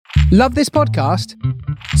Love this podcast?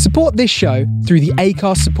 Support this show through the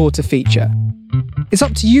Acast supporter feature. It's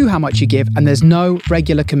up to you how much you give, and there's no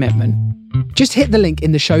regular commitment. Just hit the link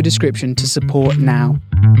in the show description to support now.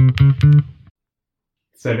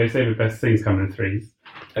 So they say the best things come in threes.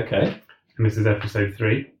 Okay. And this is episode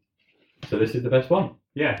 3. So this is the best one.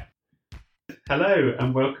 Yeah. Hello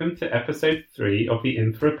and welcome to episode 3 of the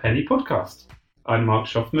In For A Penny podcast. I'm Mark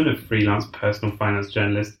Schoffman, a freelance personal finance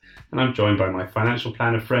journalist, and I'm joined by my financial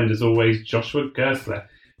planner friend, as always, Joshua Gersler,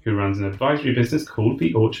 who runs an advisory business called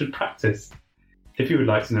The Orchard Practice. If you would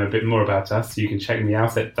like to know a bit more about us, you can check me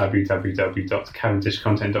out at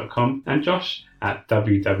www.cavendishcontent.com and Josh at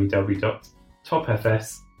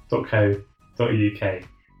www.topfs.co.uk.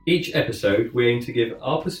 Each episode, we aim to give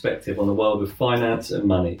our perspective on the world of finance and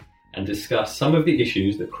money and discuss some of the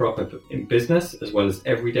issues that crop up in business as well as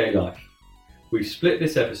everyday life. We've split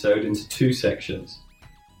this episode into 2 sections.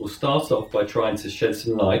 We'll start off by trying to shed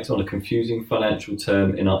some light on a confusing financial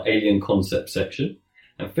term in our alien concept section,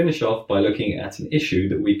 and finish off by looking at an issue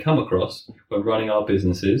that we come across when running our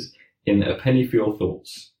businesses in A Penny for Your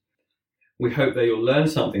Thoughts. We hope that you'll learn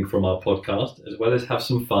something from our podcast as well as have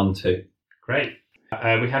some fun too. Great.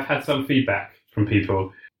 We have had some feedback from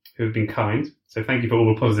people who have been kind, so thank you for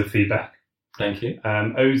all the positive feedback. Thank you.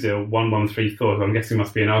 Ozil113 Thor, who I'm guessing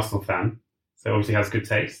must be an Arsenal fan, so obviously has good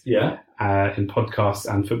taste Yeah. in podcasts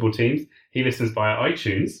and football teams. He listens via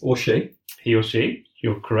iTunes. Or she. He or she,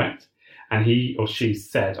 you're correct. And he or she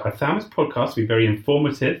said, I found this podcast to be very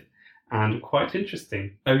informative and quite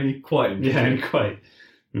interesting. Only quite interesting. Yeah, and quite.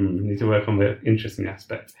 Need to work on the interesting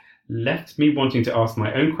aspect. Left me wanting to ask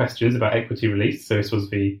my own questions about equity release. So this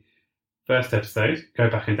was the first episode.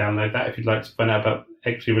 Go back and download that if you'd like to find out about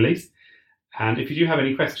equity release. And if you do have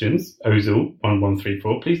any questions,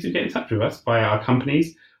 Ozil1134, please do get in touch with us via our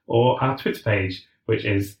companies or our Twitter page, which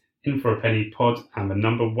is In For A Penny Pod and the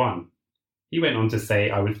number 1. He went on to say,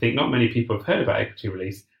 I would think not many people have heard about equity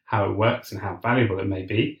release, how it works and how valuable it may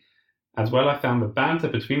be. As well, I found the banter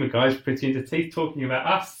between the guys pretty in the teeth talking about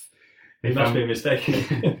us. It must be a mistake.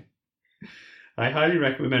 I highly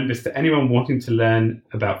recommend this to anyone wanting to learn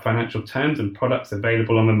about financial terms and products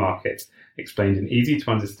available on the market, explained in easy to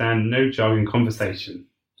understand, no jargon conversation.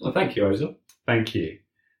 Well, thank you, Ozil. Thank you.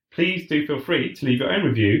 Please do feel free to leave your own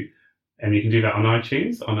review, and you can do that on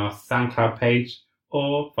iTunes, on our SoundCloud page,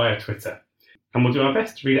 or via Twitter. And we'll do our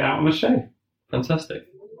best to read it out on the show. Fantastic.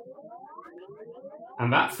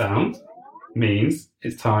 And that sound means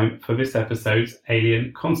it's time for this episode's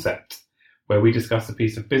Alien Concept, where we discuss a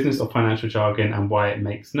piece of business or financial jargon and why it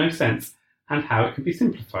makes no sense and how it can be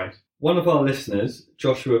simplified. One of our listeners,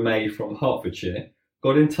 Joshua May from Hertfordshire,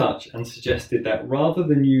 got in touch and suggested that rather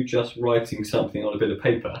than you just writing something on a bit of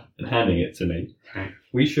paper and handing it to me,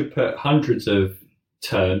 we should put hundreds of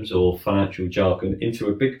terms or financial jargon into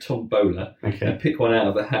a big tombola and pick one out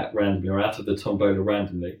of the hat randomly or out of the tombola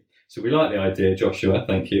randomly. So we like the idea, Joshua,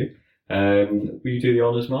 thank you. Will you do the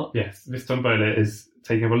honours, Mark? Yes, this tombola is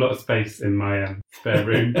taking up a lot of space in my spare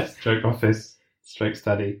room, stroke office, stroke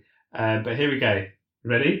study. But here we go.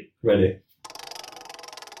 Ready? Ready.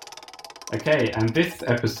 Okay, and this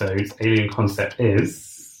episode's alien concept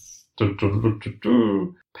is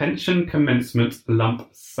pension commencement lump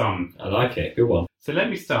sum. I like it. Good one. So let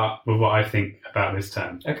me start with what I think about this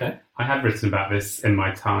term. Okay. I have written about this in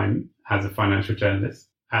my time as a financial journalist.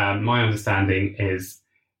 My understanding is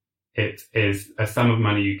it is a sum of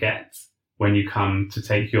money you get when you come to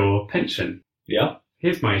take your pension. Yeah.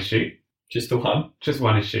 Here's my issue. Just the one? Just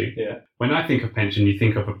one issue. Yeah. When I think of pension, you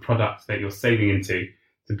think of a product that you're saving into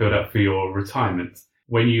to build up for your retirement.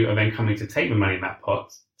 When you are then coming to take the money in that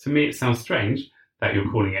pot, to me it sounds strange that you're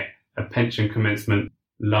calling it a pension commencement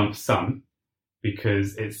lump sum,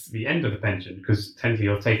 because it's the end of the pension, because technically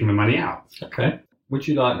you're taking the money out. Okay. Would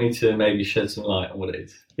you like me to maybe shed some light on what it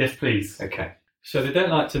is? Yes, please. Okay. So they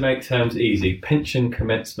don't like to make terms easy. Pension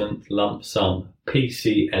commencement lump sum,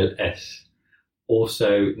 PCLS,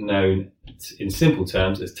 also known in simple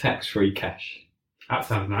terms as tax-free cash. That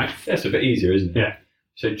sounds nice. That's a bit easier, isn't it? Yeah.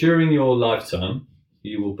 So during your lifetime,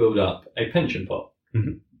 you will build up a pension pot.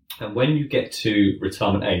 Mm-hmm. And when you get to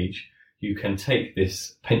retirement age, you can take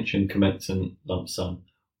this pension commencement lump sum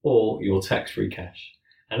or your tax-free cash.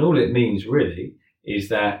 And all it means really is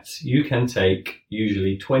that you can take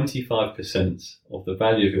usually 25% of the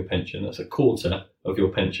value of your pension, that's a quarter of your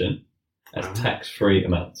pension, as tax-free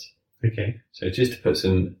amounts. Okay. So just to put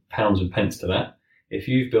some pounds and pence to that, if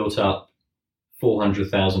you've built up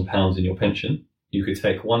 £400,000 in your pension, you could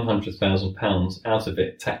take £100,000 out of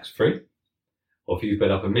it tax-free. Or if you've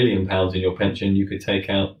built up £1 million in your pension, you could take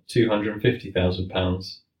out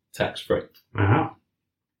 £250,000 tax-free. Wow.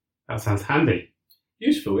 That sounds handy.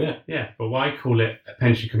 Useful, yeah. Yeah, but why call it a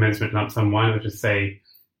pension commencement lump sum? Why not just say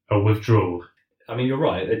a withdrawal? I mean, you're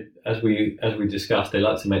right. As we discussed, they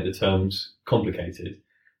like to make the terms complicated.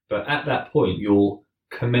 But at that point, you're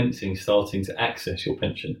starting to access your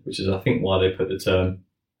pension, which is, I think, why they put the term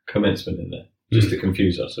commencement in there, just to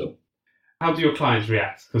confuse us all. How do your clients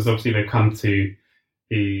react? Because obviously they've come to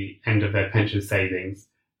the end of their pension savings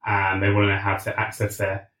and they want to know how to access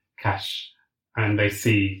their cash, and they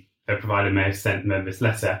see their provider may have sent them this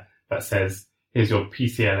letter that says, here's your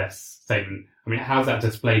PCLS statement. I mean, how's that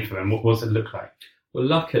displayed for them? What does it look like? Well,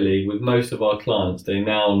 luckily, with most of our clients, they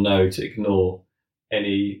now know to ignore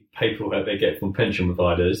any paperwork they get from pension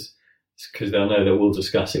providers, because they'll know that we'll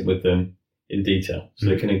discuss it with them in detail. So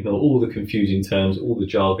they can ignore all the confusing terms, all the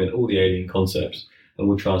jargon, all the alien concepts, and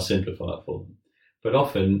we'll try and simplify it for them. But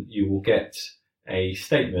often you will get a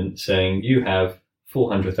statement saying you have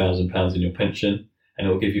 £400,000 in your pension, and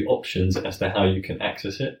it will give you options as to how you can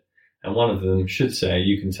access it. And one of them should say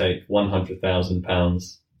you can take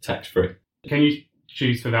 £100,000 tax-free. Can you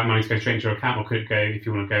choose for that money to go straight into your account, or could it go, if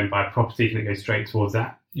you want to go and buy a property, can it go straight towards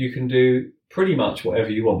that? You can do pretty much whatever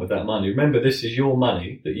you want with that money. Remember, this is your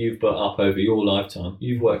money that you've built up over your lifetime.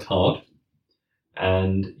 You've worked hard,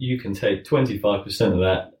 and you can take 25% of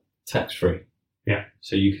that tax-free. Yeah.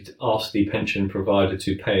 So you could ask the pension provider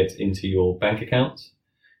to pay it into your bank account.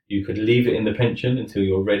 You could leave it in the pension until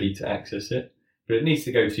you're ready to access it. But it needs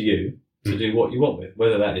to go to you to do what you want with,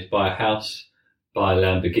 whether that is buy a house, buy a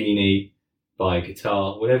Lamborghini, buy a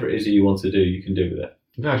guitar, whatever it is that you want to do, you can do with it.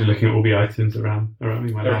 I'm glad you're looking at all the items around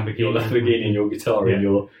me, my Lamborghini. Your Lamborghini and your guitar in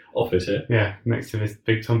your office here. Yeah, next to this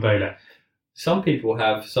big tombola. Some people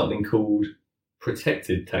have something called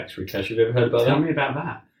protected tax-free cash. Have you ever heard about that? Tell me about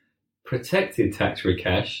that. Protected tax-free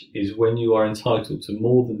cash is when you are entitled to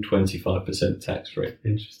more than 25% tax-free.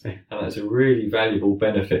 Interesting. And that's a really valuable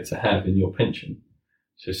benefit to have in your pension.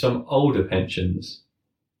 So some older pensions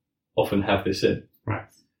often have this in. Right.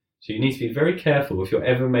 So you need to be very careful if you're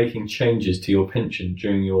ever making changes to your pension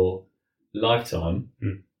during your lifetime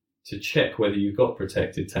to check whether you've got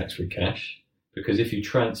protected tax-free cash, because if you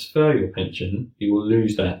transfer your pension, you will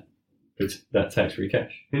lose that tax-free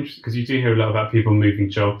cash. Interesting, because you do hear a lot about people moving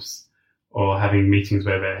jobs or having meetings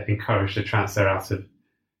where they're encouraged to transfer out of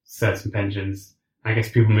certain pensions. I guess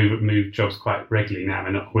people move jobs quite regularly now.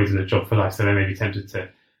 They're not always in a job for life, so they may be tempted to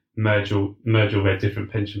merge all their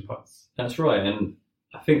different pension pots. That's right, and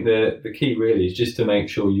I think the key really is just to make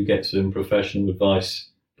sure you get some professional advice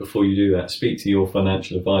before you do that. Speak to your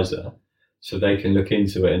financial advisor so they can look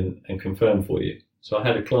into it and confirm for you. So I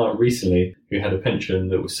had a client recently who had a pension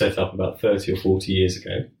that was set up about 30 or 40 years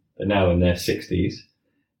ago. They're now in their 60s.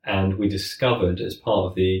 And we discovered as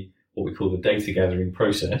part of what we call the data gathering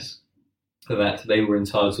process that they were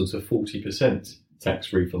entitled to 40%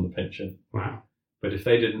 tax-free from the pension. Wow. But if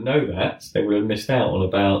they didn't know that, they would have missed out on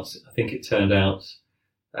about, I think it turned out,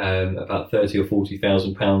 about £30,000 or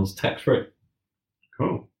 £40,000 tax-free.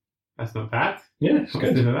 Cool. That's not bad. Yeah, it's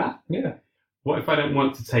good. Consider that. Yeah. What if I don't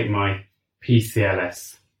want to take my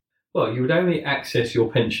PCLS? Well, you would only access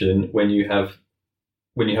your pension when you have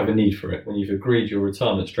a need for it, when you've agreed your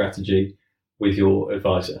retirement strategy with your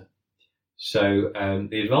advisor. So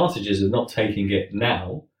the advantages of not taking it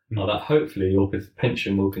now are that hopefully your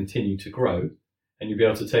pension will continue to grow and you'll be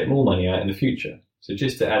able to take more money out in the future. So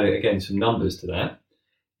just to add again some numbers to that,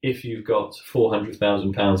 if you've got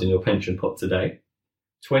 £400,000 in your pension pot today,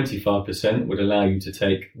 25% would allow you to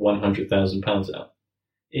take £100,000 out.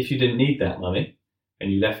 If you didn't need that money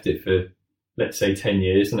and you left it for, let's say, 10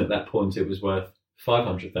 years, and at that point it was worth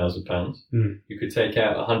 £500,000, you could take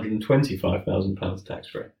out £125,000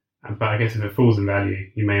 tax-free. But I guess if it falls in value,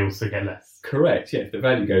 you may also get less. Correct, yeah. If the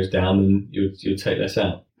value goes down, then you'll take less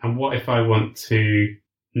out. And what if I want to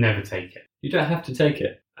never take it? You don't have to take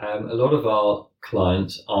it. A lot of our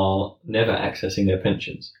clients are never accessing their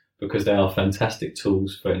pensions because they are fantastic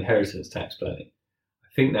tools for inheritance tax planning. I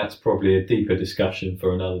think that's probably a deeper discussion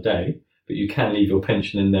for another day, but you can leave your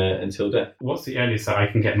pension in there until death. What's the earliest that I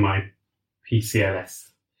can get my PCLS?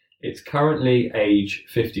 It's currently age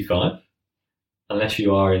 55, unless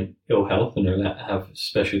you are in ill health and are allowed to have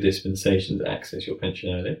special dispensation to access your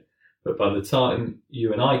pension early. But by the time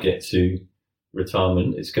you and I get to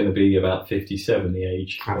retirement, it's going to be about 57, the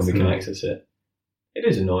age when we can access it. It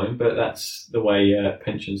is annoying, but that's the way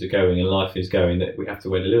pensions are going and life is going, that we have to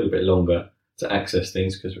wait a little bit longer to access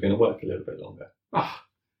things because we're going to work a little bit longer. Oh,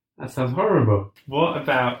 that sounds horrible. What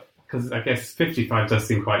about, because I guess 55 does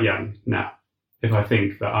seem quite young now. If I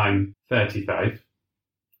think that I'm 35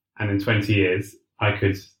 and in 20 years I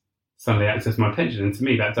could suddenly access my pension, and to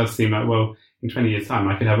me that does seem like, well, in 20 years' time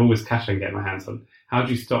I could have all this cash I can get my hands on. How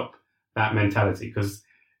do you stop that mentality, because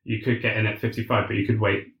you could get in at 55, but you could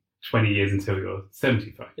wait 20 years until you're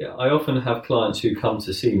 75. Yeah, I often have clients who come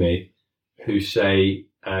to see me who say,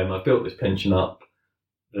 I've built this pension up,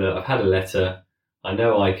 I've had a letter, I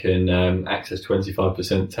know I can access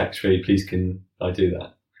 25% tax-free, please can I do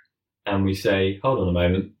that? And we say, hold on a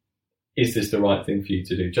moment, is this the right thing for you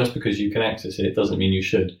to do? Just because you can access it doesn't mean you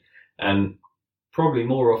should. And probably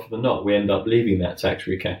more often than not, we end up leaving that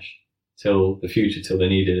tax-free cash till the future, till they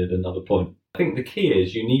need it at another point. I think the key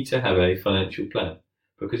is you need to have a financial plan,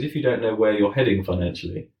 because if you don't know where you're heading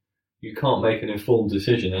financially, you can't make an informed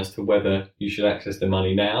decision as to whether you should access the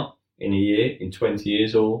money now, in a year, in 20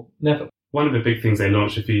 years, or never. One of the big things they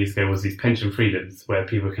launched a few years ago was these pension freedoms, where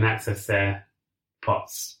people can access their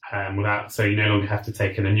pots so you no longer have to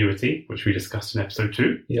take an annuity, which we discussed in episode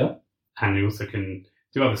 2. Yeah. And you also can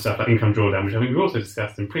do other stuff like income drawdown, which I think we've also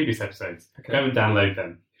discussed in previous episodes. Okay. Go and download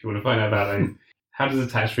them if you want to find out about them. How does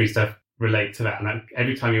the tax-free stuff relate to that? And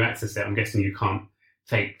every time you access it, I'm guessing you can't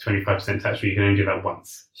take 25% tax-free, you can only do that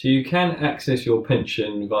once. So you can access your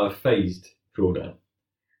pension via phased drawdown.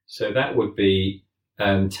 So that would be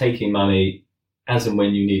taking money as and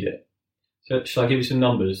when you need it. So shall I give you some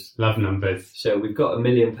numbers? Love numbers. So we've got £1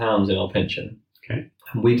 million in our pension. Okay.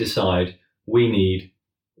 And we decide we need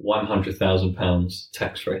 £100,000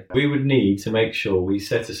 tax-free. We would need to make sure we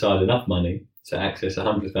set aside enough money to access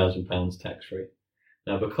 £100,000 tax-free.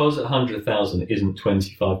 Now, because 100,000 isn't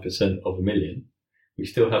 25% of $1 million, we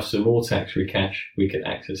still have some more tax-free cash we could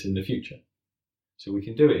access in the future. So we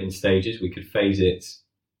can do it in stages. We could phase it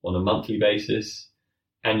on a monthly basis,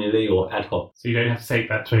 annually, or ad hoc. So you don't have to take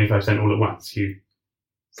that 25% all at once. You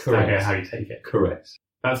stagger Correct. how you take it. Correct.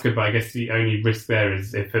 That's good, but I guess the only risk there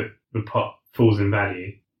is if the pot falls in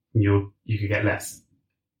value, you could get less.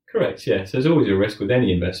 Correct, yes. There's always a risk with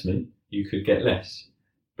any investment. You could get less.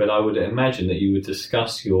 But I would imagine that you would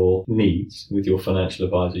discuss your needs with your financial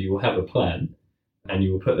advisor. You will have a plan, and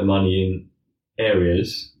you will put the money in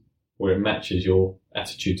areas where it matches your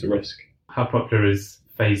attitude to risk. How popular is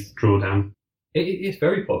phased drawdown? It's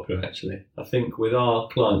very popular, actually. I think with our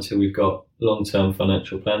clients who we've got long-term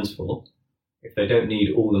financial plans for, if they don't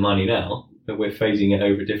need all the money now, then we're phasing it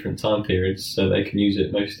over different time periods so they can use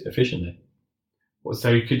it most efficiently.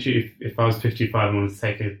 So could you, if I was 55 and wanted to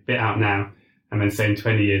take a bit out now, and then say in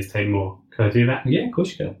 20 years take more, could I do that? Yeah, of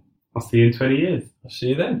course you can. I'll see you in 20 years. I'll see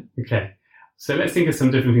you then. Okay. So let's think of some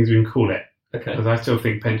different things we can call it. Okay. Because I still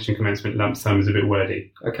think pension commencement lump sum is a bit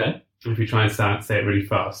wordy. Okay. If you try and say it really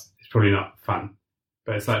fast, it's probably not fun.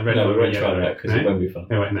 But it's like red No, we or won't yellow. try that because No? it won't be fun.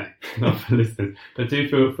 No, wait, no. Not for listeners. But do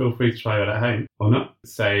feel free to try that at home or not.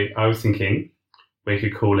 So I was thinking we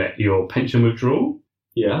could call it your pension withdrawal.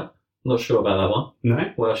 Yeah. Not sure about that one.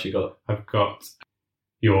 No? What else you got? I've got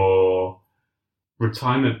your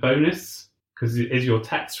retirement bonus, because it is your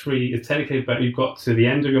tax-free. It's technically, but you've got to the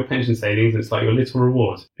end of your pension savings. It's like your little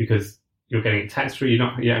reward because you're getting it tax-free. You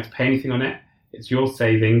don't have to pay anything on it. It's your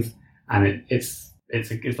savings, and it's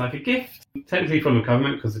like a gift technically from the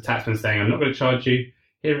government because the taxman's saying, "I'm not going to charge you.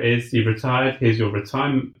 Here it is. You've retired. Here's your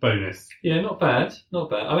retirement bonus." Yeah, not bad. Not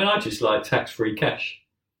bad. I mean, I just like tax-free cash.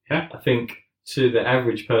 Yeah. I think to the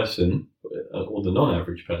average person or the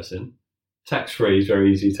non-average person, tax-free is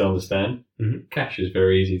very easy to understand. Mm-hmm. Cash is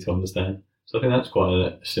very easy to understand. So I think that's quite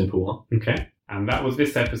a simple one. Okay. And that was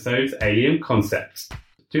this episode's Alien Concepts.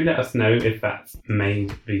 Do let us know if that's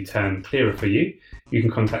made the term clearer for you. You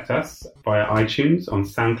can contact us via iTunes, on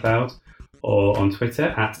SoundCloud, or on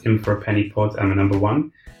Twitter @inforapennypod and the number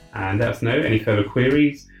 1. And let us know any further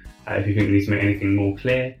queries, if you think we need to make anything more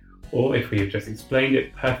clear, or if we have just explained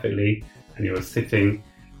it perfectly and you're sitting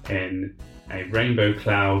in a rainbow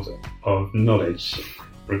cloud of knowledge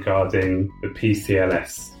regarding the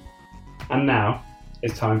PCLS. And now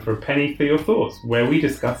it's time for a penny for your thoughts, where we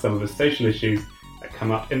discuss some of the social issues that come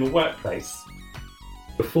up in the workplace.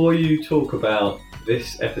 Before you talk about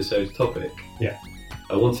this episode's topic, Yeah.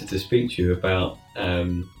 I wanted to speak to you about a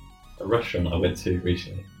restaurant I went to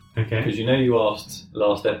recently. Okay. Because you asked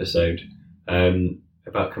last episode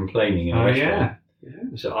about complaining in a restaurant. Yeah.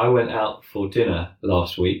 So I went out for dinner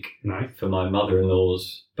last week Nice. for my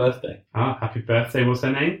mother-in-law's birthday. Ah, happy birthday. What's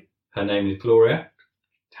her name? Her name is Gloria.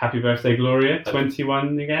 Happy birthday, Gloria.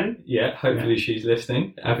 21 again? Yeah, hopefully she's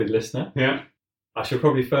listening, avid listener. Yeah. I should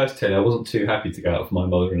probably first tell you I wasn't too happy to go out for my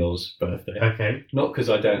mother-in-law's birthday. Okay. Not because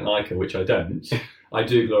I don't like her, which I don't. I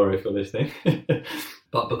do, Gloria, if you're listening.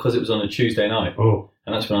 But because it was on a Tuesday night, Oh,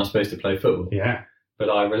 and that's when I was supposed to play football. yeah. But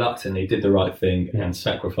I reluctantly did the right thing and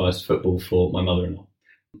sacrificed football for my mother-in-law.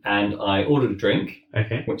 And I ordered a drink,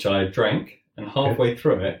 Okay. which I drank, and halfway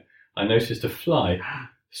through it, I noticed a fly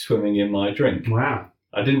swimming in my drink. Wow.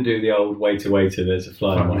 I didn't do the old waiter, there's a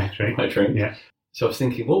fly in my drink. Yeah. So I was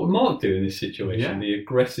thinking, what would Mark do in this situation? The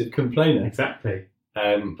aggressive complainer. Exactly.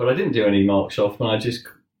 But I didn't do any Mark Schaffman. I just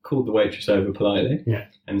called the waitress over politely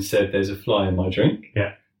and said, there's a fly in my drink.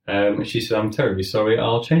 Yeah. And she said, I'm terribly sorry,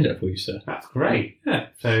 I'll change that for you, sir. That's great. Yeah.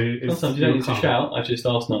 So sometimes you don't need to shout, I just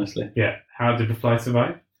asked nicely. Yeah. How did the fly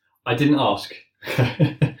survive? I didn't ask.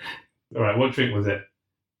 All right, what drink was it?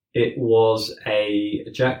 It was a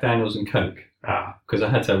Jack Daniels and Coke. Because I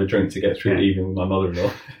had to have a drink to get through the evening with my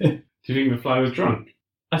mother-in-law. Do you think the fly was drunk?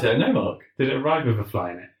 I don't know, Mark. Did it arrive with a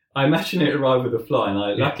fly in it? I imagine it arrived with a fly, and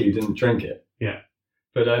I luckily didn't drink it. Yeah.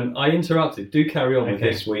 But I interrupted. Do carry on with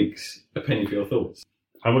this week's opinion for your thoughts.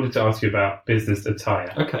 I wanted to ask you about business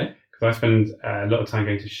attire. Okay. Because I spend a lot of time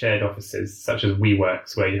going to shared offices, such as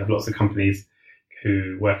WeWorks, where you have lots of companies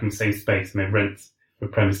who work in the same space and they rent the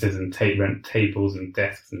premises and rent tables and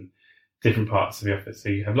desks and different parts of the office. So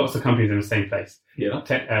you have lots of companies in the same place. Yeah.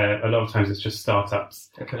 A lot of times it's just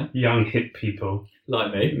startups. Okay. Young, hip people.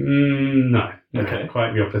 Like me? No. Okay.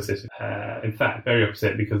 Quite the opposite. In fact, very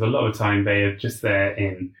opposite, because a lot of the time they are just there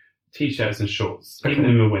in T-shirts and shorts, even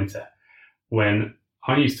in the winter. When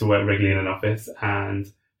I used to work regularly in an office, and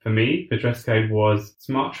for me, the dress code was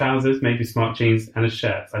smart trousers, maybe smart jeans, and a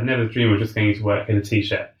shirt. I'd never dream of just going to work in a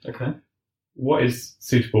T-shirt. Okay. What is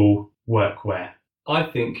suitable work wear? I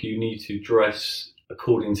think you need to dress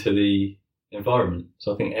according to the environment.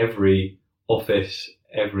 So I think every office,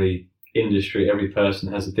 every industry, every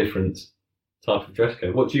person has a different type of dress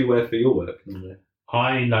code. What do you wear for your work?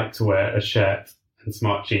 I like to wear a shirt and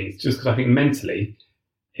smart jeans, just because I think mentally,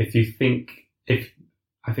 if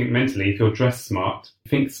you're dressed smart,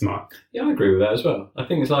 think smart. Yeah, I agree with that as well. I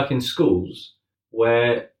think it's like in schools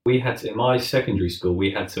where in my secondary school,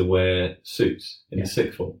 we had to wear suits in the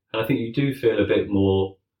sixth form. And I think you do feel a bit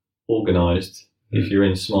more organised if you're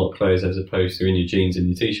in smart clothes as opposed to in your jeans and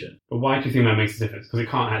your T-shirt. But why do you think that makes a difference? Because it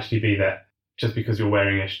can't actually be that just because you're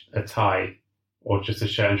wearing a tie or just a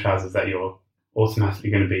shirt and trousers that you're automatically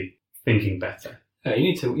going to be thinking better. Yeah,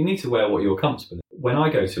 you need to wear what you're comfortable in. When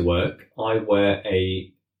I go to work, I wear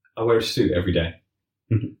a suit every day.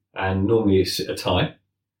 Mm-hmm. And normally it's a tie.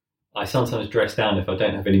 I sometimes dress down if I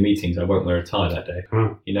don't have any meetings. I won't wear a tie that day.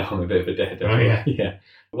 Oh. You know, I'm a bit of a daredevil. Oh, yeah. Yeah.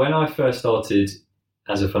 When I first started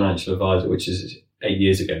as a financial advisor, which is 8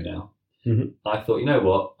 years ago now, I thought, you know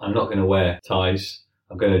what? I'm not going to wear ties.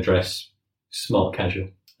 I'm going to dress smart casual.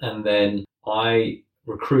 And then I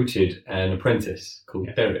recruited an apprentice called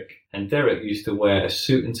Derek. And Derek used to wear a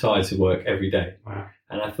suit and tie to work every day. Wow.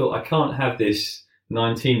 And I thought, I can't have this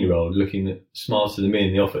 19-year-old looking smarter than me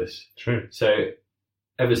in the office. True. So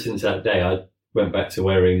ever since that day, I went back to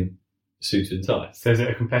wearing suit and tie. So is it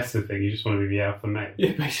a competitive thing? You just want to be the alpha male?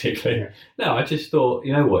 Yeah, basically. Yeah. No, I just thought,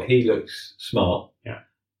 you know what? He looks smart. Yeah.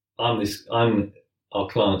 I'm our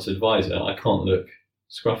client's advisor. I can't look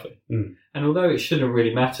scruffy. Mm. And although it shouldn't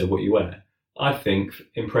really matter what you wear, I think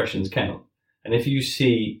impressions count. And if you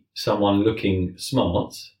see someone looking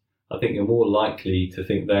smart, I think you're more likely to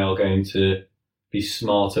think they are going to be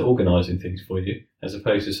smart at organising things for you, as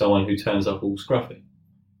opposed to someone who turns up all scruffy.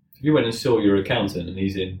 If you went and saw your accountant and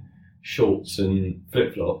he's in shorts and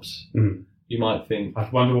flip-flops, you might think...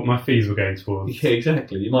 I'd wonder what my fees were going towards. Yeah,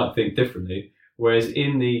 exactly. You might think differently. Whereas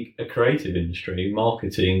in a creative industry,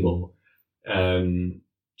 marketing or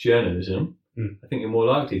journalism, I think you're more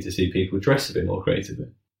likely to see people dress a bit more creatively.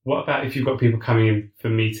 What about if you've got people coming in for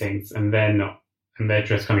meetings and they're not, and they're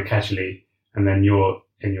dressed kind of casually, and then you're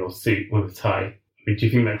in your suit with a tie? I mean, do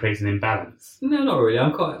you think that creates an imbalance? No, not really.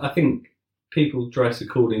 I think people dress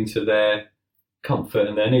according to their comfort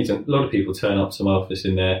and their needs. And a lot of people turn up to my office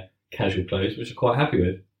in their casual clothes, which I'm quite happy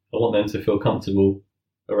with. I want them to feel comfortable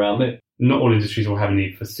around me. Not all industries will have a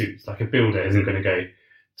need for suits. Like a builder isn't going to go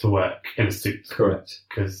to work in a suit. Correct.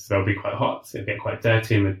 Because they'll be quite hot. It'll get quite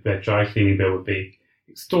dirty, and their dry cleaning bill would be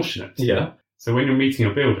extortionate. Yeah. So when you're meeting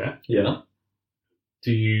a builder,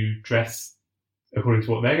 do you dress according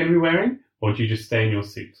to what they're going to be wearing, or do you just stay in your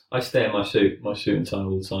suit? I stay in my suit and tie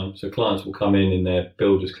all the time. So clients will come in their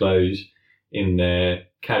builder's clothes, in their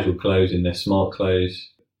casual clothes, in their smart clothes.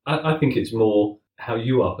 I think it's more how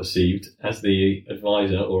you are perceived as the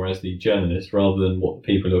advisor or as the journalist, rather than what the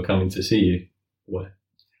people who are coming to see you wear.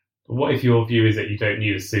 But what if your view is that you don't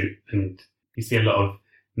need a suit, and you see a lot of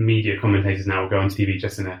media commentators now will go on TV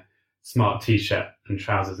just in a smart T-shirt and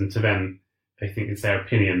trousers, and to them, they think it's their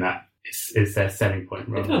opinion that is their selling point.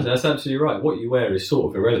 It does. That's absolutely right. What you wear is sort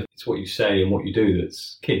of irrelevant. It's what you say and what you do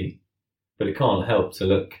that's key, but it can't help to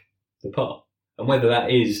look the part. And whether that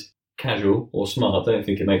is casual or smart, I don't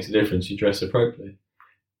think it makes a difference. You dress appropriately.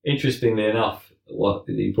 Interestingly enough,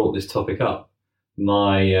 you brought this topic up.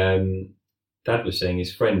 My Dad was saying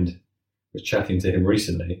his friend was chatting to him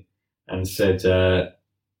recently and said,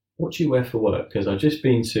 what do you wear for work? Because I've just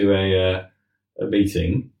been to a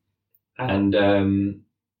meeting and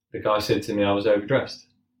the guy said to me I was overdressed.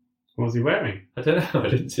 What was he wearing? I don't know. I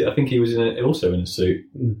didn't see. I think he was also in a suit.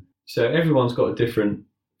 Mm. So everyone's got a different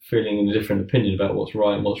feeling and a different opinion about what's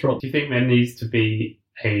right and what's wrong. Do you think there needs to be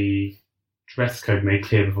a dress code made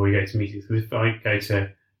clear before you go to meetings? Because if I go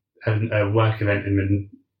to a work event in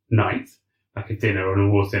the night, like a dinner or an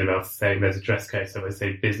awards dinner, they'll say there's a dress code, so they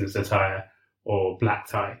say business attire or black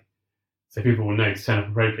tie, so people will know to turn up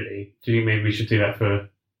appropriately. Do you think maybe we should do that for a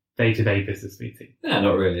day-to-day business meeting? No,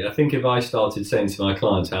 not really. I think if I started saying to my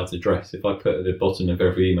clients how to dress, if I put at the bottom of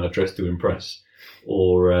every email dress to impress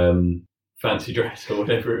or fancy dress or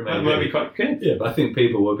whatever it may That be, might be quite good. yeah, but I think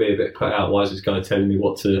people will be a bit put out. Why is this guy telling me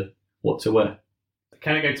what to wear?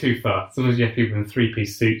 Can it go too far? Sometimes you have people in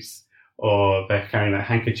three-piece suits or they're carrying their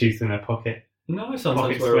handkerchiefs in their pocket. No, I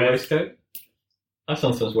sometimes Pocket wear a squares. waistcoat. I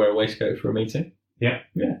sometimes wear a waistcoat for a meeting. Yeah.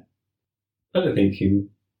 Yeah. I don't think you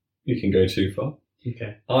can go too far.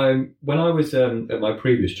 Okay. When I was at my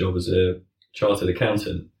previous job as a chartered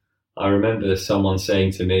accountant, I remember someone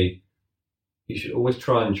saying to me, you should always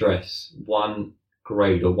try and dress one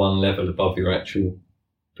grade or one level above your actual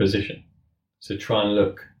position. So try and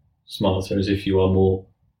look smarter as if you are more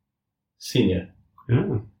senior.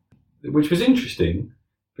 Oh. Which was interesting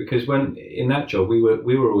because when in that job we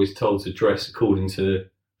were always told to dress according to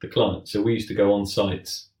the client. So we used to go on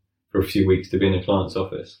sites for a few weeks to be in a client's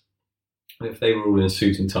office. And if they were all in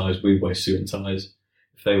suit and ties, we'd wear suit and ties.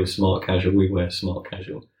 If they were smart casual, we'd wear smart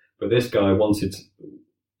casual. But this guy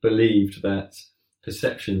believed that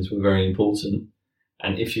perceptions were very important.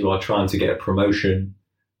 And if you are trying to get a promotion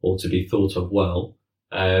or to be thought of well,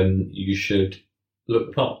 you should look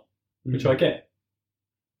the part, which I get.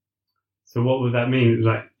 So what would that mean?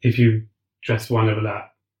 Like, if you dress one level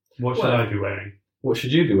up, what should I be wearing? What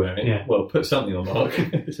should you be wearing? Yeah. Well, put something on, Mark.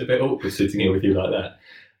 It's a bit awkward sitting here with you like that.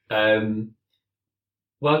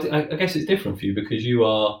 Well, I guess it's different for you because you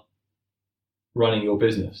are running your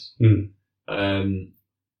business. Mm.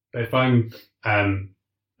 But if I'm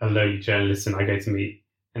a lowly journalist and I go to meet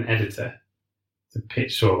an editor to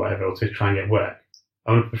pitch or whatever, or to try and get work,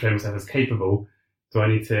 I want to portray myself as capable. Do I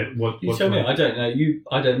need to... You tell me. I don't know.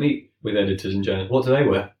 I don't meet with editors and journalists. What do they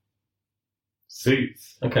wear?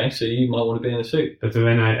 Suits. Okay, so you might want to be in a suit. But do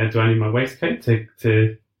I need my waistcoat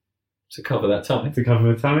to cover that tummy? To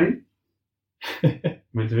cover the tummy?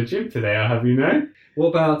 Went to the gym today, I'll have you know. What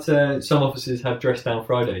about some offices have dress down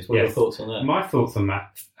Fridays? What are your thoughts on that? My thoughts on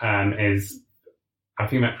that is I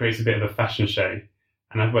think that creates a bit of a fashion show.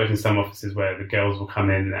 And I've worked in some offices where the girls will come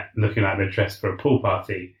in looking like they're dressed for a pool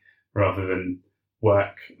party rather than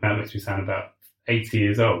work. That makes me sound about 80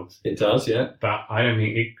 years old. It does, yeah. But I don't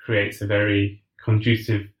think it creates a very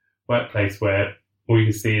conducive workplace where all you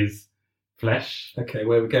can see is flesh. Okay,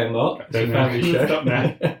 where are we going, Mark? Don't know. Stop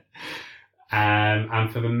now.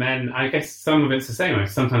 And for the men, I guess some of it's the same.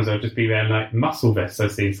 Sometimes I'll just be wearing like muscle vests.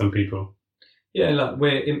 I've seen some people. Yeah, like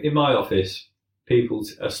we're in my office, people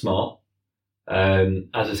are smart.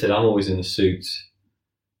 As I said, I'm always in a suit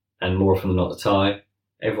and more often than not a tie.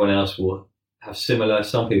 Everyone else will have similar.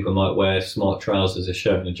 Some people might wear smart trousers, a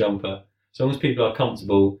shirt and a jumper. As long as people are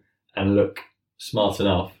comfortable and look smart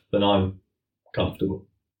enough, then I'm comfortable.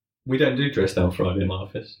 We don't do dress down Friday in my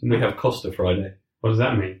office. No. We have Costa Friday. What does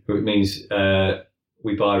that mean? It means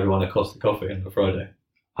we buy everyone a Costa coffee on a Friday.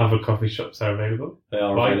 Other coffee shops are available. They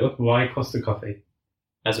are available. Why Costa Coffee?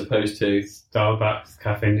 As opposed to Starbucks,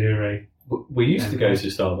 Cafe Nure. We used to go to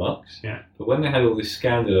Starbucks, yeah. But when they had all this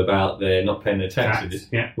scandal about their not paying their taxes,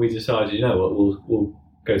 we decided, you know what, we'll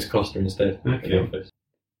go to Costa instead at the office.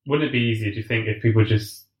 Wouldn't it be easier, do you think, if people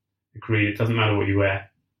just agreed it doesn't matter what you wear,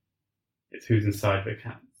 it's who's inside that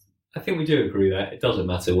counts? I think we do agree that it doesn't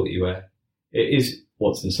matter what you wear. It is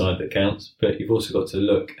what's inside that counts, but you've also got to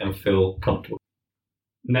look and feel comfortable.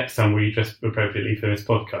 Next time, will you dress appropriately for this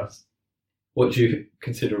podcast? What do you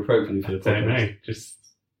consider appropriately for the podcast? I don't know, just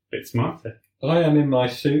a bit smarter. I am in my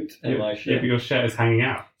suit and my shirt. Yeah, but your shirt is hanging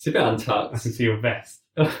out. It's a bit untucked. I can see your vest.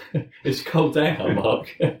 It's a cold day out,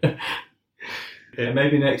 Mark. Yeah,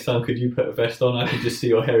 maybe next time could you put a vest on? I can just see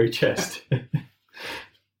your hairy chest.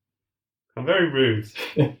 I'm very rude.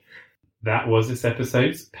 That was this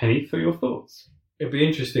episode's Penny for your thoughts. It'd be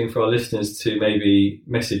interesting for our listeners to maybe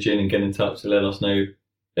message in and get in touch to let us know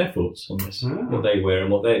their thoughts on this, what they wear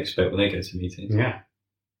and what they expect when they go to meetings. Yeah.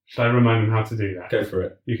 Shall I remind them how to do that? Go for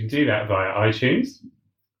it. You can do that via iTunes,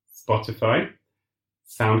 Spotify,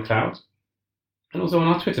 SoundCloud, and also on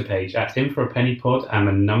our Twitter page at InForAPennyPod and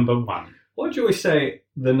the number 1. Why do you always say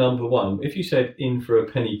the number one. If you said In for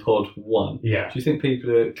a Penny Pod 1, Yeah. do you think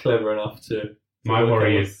people are clever enough to... My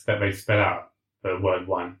worry is that they spell out the word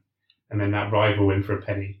 1, and then that rival In for a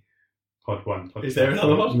Penny Pod 1. Is there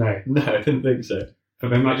another one? No. No, I didn't think so. But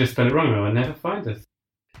they might just spell it wrong and they'll never find us.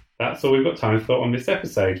 That's all we've got time for on this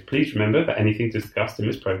episode. Please remember that anything discussed in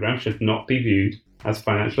this programme should not be viewed as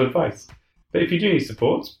financial advice. But if you do need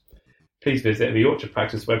support, please visit the Orchard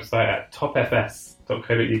Practice website at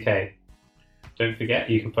topfs.co.uk. Don't forget,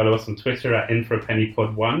 you can follow us on Twitter at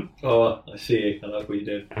InForAPennyPod1 Oh, I see. I like what you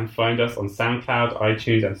did. and find us on SoundCloud,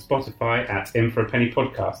 iTunes and Spotify at In For A Penny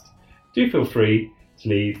Podcast. Do feel free to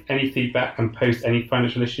leave any feedback and post any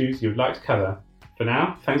financial issues you'd like to cover. For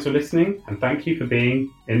now, thanks for listening and thank you for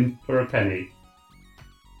being In For A Penny.